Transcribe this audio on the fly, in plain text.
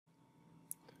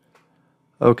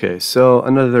Okay, so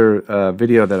another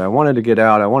video that I wanted to get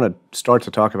out, I want to start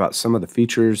to talk about some of the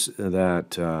features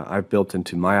that I've built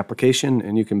into my application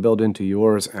and you can build into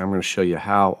yours, and I'm going to show you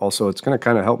how. Also, it's going to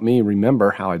kind of help me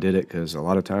remember how I did it because a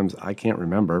lot of times I can't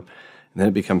remember, and then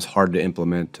it becomes hard to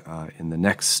implement in the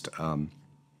next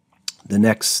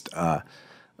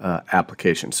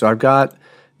application. So I've got,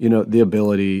 the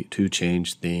ability to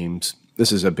change themes.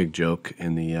 This is a big joke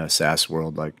in the SAAS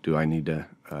world. Like, do I need to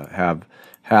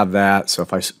have that? So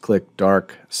if I click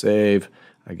dark save,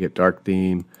 I get dark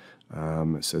theme.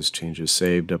 It says changes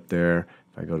saved up there.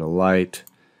 If I go to light,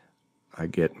 I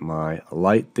get my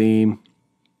light theme.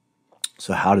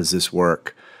 So how does this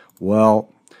work? Well,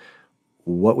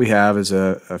 what we have is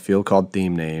a field called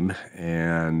theme name,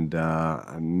 and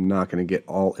I'm not going to get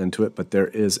all into it, but there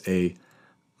is a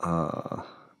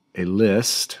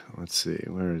list. Let's see,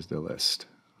 where is the list?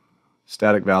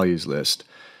 Static values list,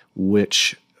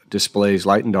 which displays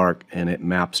light and dark, and it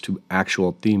maps to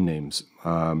actual theme names.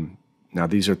 Now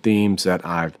these are themes that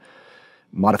I've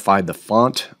modified the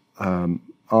font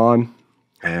on,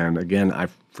 and again, I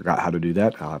forgot how to do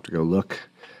that. I'll have to go look.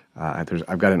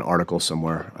 I've got an article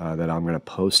somewhere that I'm going to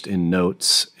post in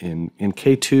notes in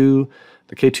K2.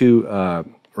 The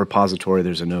K2 repository,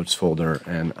 there's a notes folder,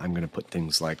 and I'm going to put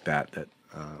things like that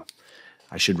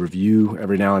I should review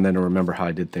every now and then to remember how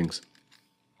I did things.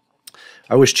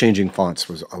 I wish changing fonts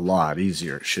was a lot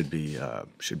easier. It should be a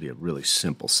really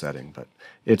simple setting, but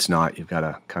it's not. You've got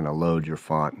to kind of load your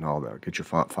font and all that, get your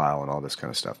font file and all this kind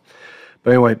of stuff.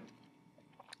 But anyway,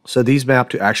 so these map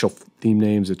to actual theme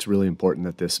names. It's really important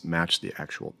that this match the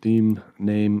actual theme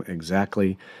name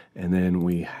exactly. And then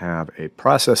we have a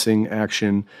processing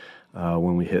action.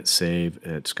 When we hit save,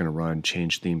 it's going to run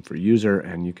change theme for user,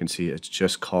 and you can see it's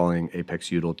just calling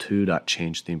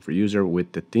apex-util2.change-theme-for-user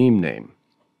with the theme name.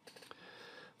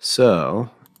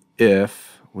 So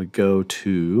if we go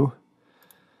to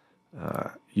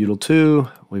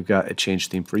util2, we've got a change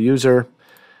theme for user.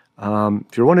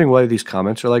 If you're wondering why these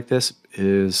comments are like this,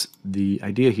 is the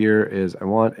idea here is I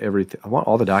want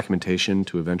all the documentation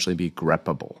to eventually be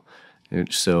greppable.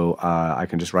 And so I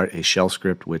can just write a shell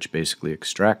script which basically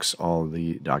extracts all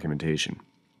the documentation.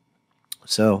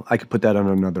 So I could put that on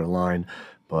another line,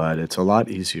 but it's a lot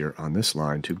easier on this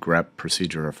line to grep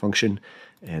procedure or function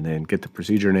and then get the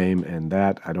procedure name, and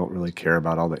that I don't really care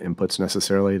about all the inputs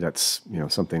necessarily. That's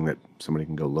something that somebody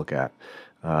can go look at.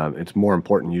 It's more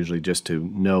important usually just to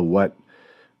know what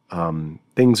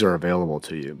things are available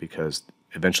to you, because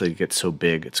eventually it gets so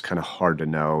big it's kind of hard to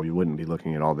know. You wouldn't be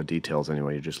looking at all the details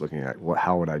anyway. You're just looking at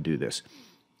how would I do this.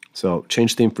 So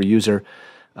change theme for user.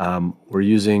 We're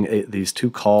using these two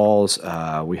calls.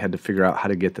 We had to figure out how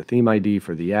to get the theme ID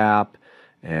for the app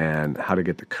and how to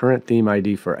get the current theme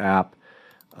ID for app.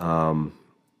 And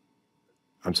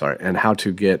how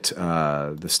to get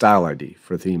the style ID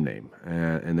for theme name.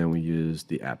 And then we use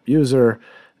the app user,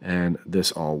 and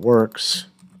this all works.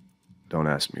 Don't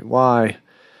ask me why.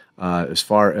 As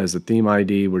far as the theme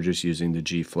ID, we're just using the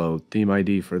gflow theme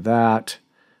ID for that.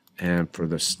 And for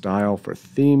the style for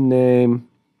theme name,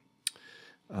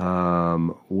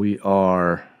 we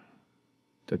are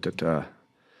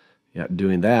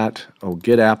doing that. Oh,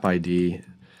 get app ID.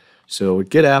 So with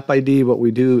get app ID, what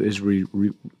we do is we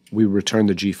return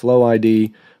the gflow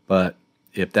ID, but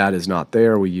if that is not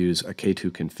there, we use a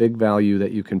K2 config value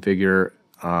that you configure.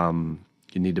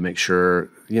 You need to make sure,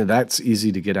 that's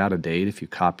easy to get out of date if you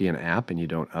copy an app and you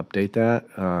don't update that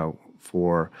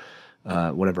for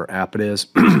whatever app it is.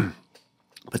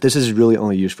 But this is really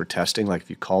only used for testing. Like if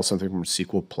you call something from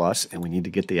SQL Plus and we need to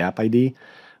get the app ID,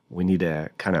 we need to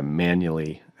kind of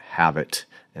manually have it,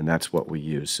 and that's what we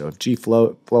use. So if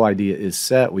gflow ID is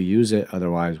set, we use it.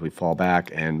 Otherwise, we fall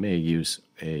back and may use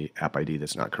a app ID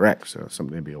that's not correct. So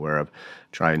something to be aware of,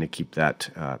 trying to keep that.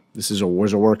 This was a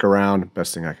workaround,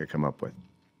 best thing I could come up with.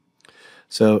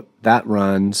 So that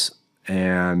runs,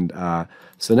 and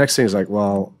so the next thing is like,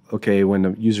 well, okay, when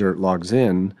the user logs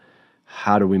in,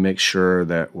 how do we make sure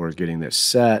that we're getting this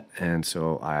set? And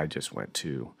so I just went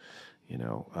to,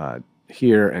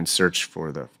 here and searched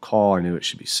for the call. I knew it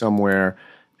should be somewhere.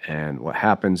 And what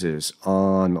happens is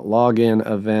on login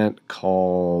event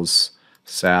calls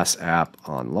SAAS app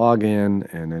on login,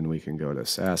 and then we can go to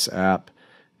SAAS app,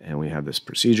 and we have this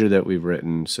procedure that we've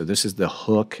written. So this is the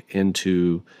hook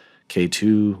into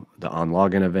K2, the on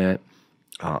login event.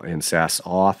 In SAAS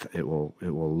auth, it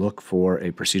will look for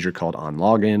a procedure called on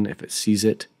login. If it sees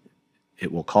it,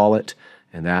 it will call it,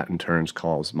 and that in turn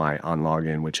calls my on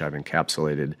login, which I've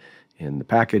encapsulated in the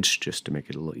package just to make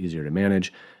it a little easier to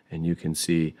manage. And you can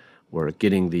see we're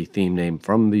getting the theme name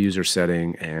from the user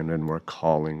setting, and then we're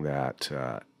calling that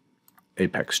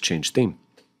Apex change theme.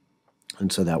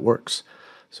 And so that works.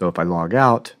 So if I log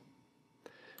out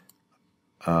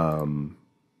and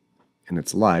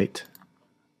it's light,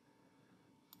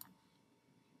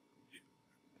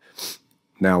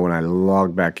 now when I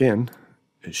log back in,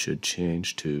 it should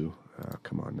change to,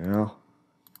 come on now.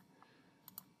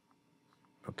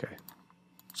 Okay,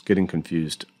 it's getting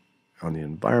confused on the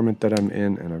environment that I'm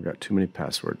in, and I've got too many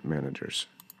password managers.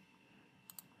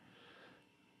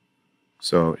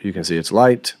 So you can see it's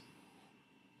light.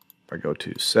 If I go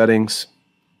to settings,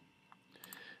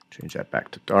 change that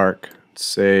back to dark,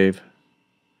 save,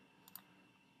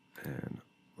 and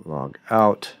log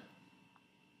out.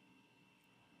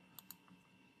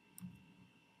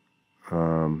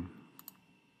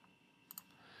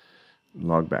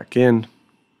 Log back in,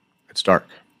 it's dark.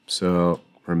 So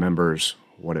remembers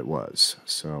what it was.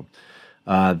 So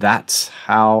that's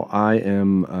how I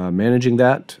am managing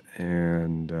that,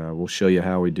 and we'll show you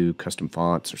how we do custom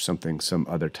fonts or something some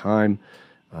other time.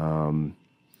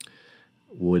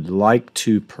 Would like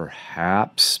to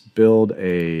perhaps build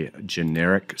a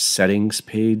generic settings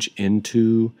page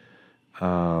into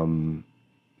the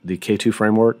K2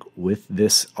 framework with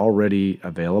this already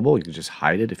available. You can just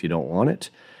hide it if you don't want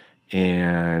it.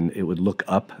 And it would look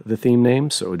up the theme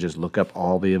names, so it would just look up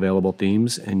all the available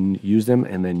themes and use them,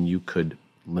 and then you could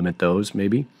limit those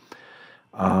maybe.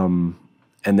 And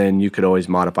then you could always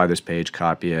modify this page,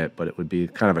 copy it, but it would be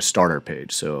kind of a starter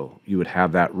page. So you would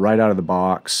have that right out of the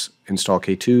box, install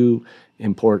K2,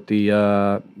 import the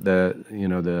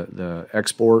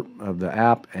export of the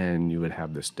app, and you would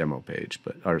have this demo page,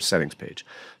 or settings page.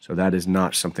 So that is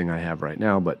not something I have right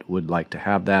now, but would like to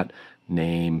have that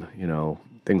name,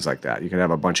 things like that. You could have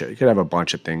a bunch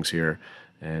of things here,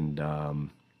 and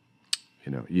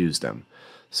use them.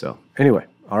 So anyway,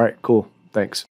 all right, cool. Thanks.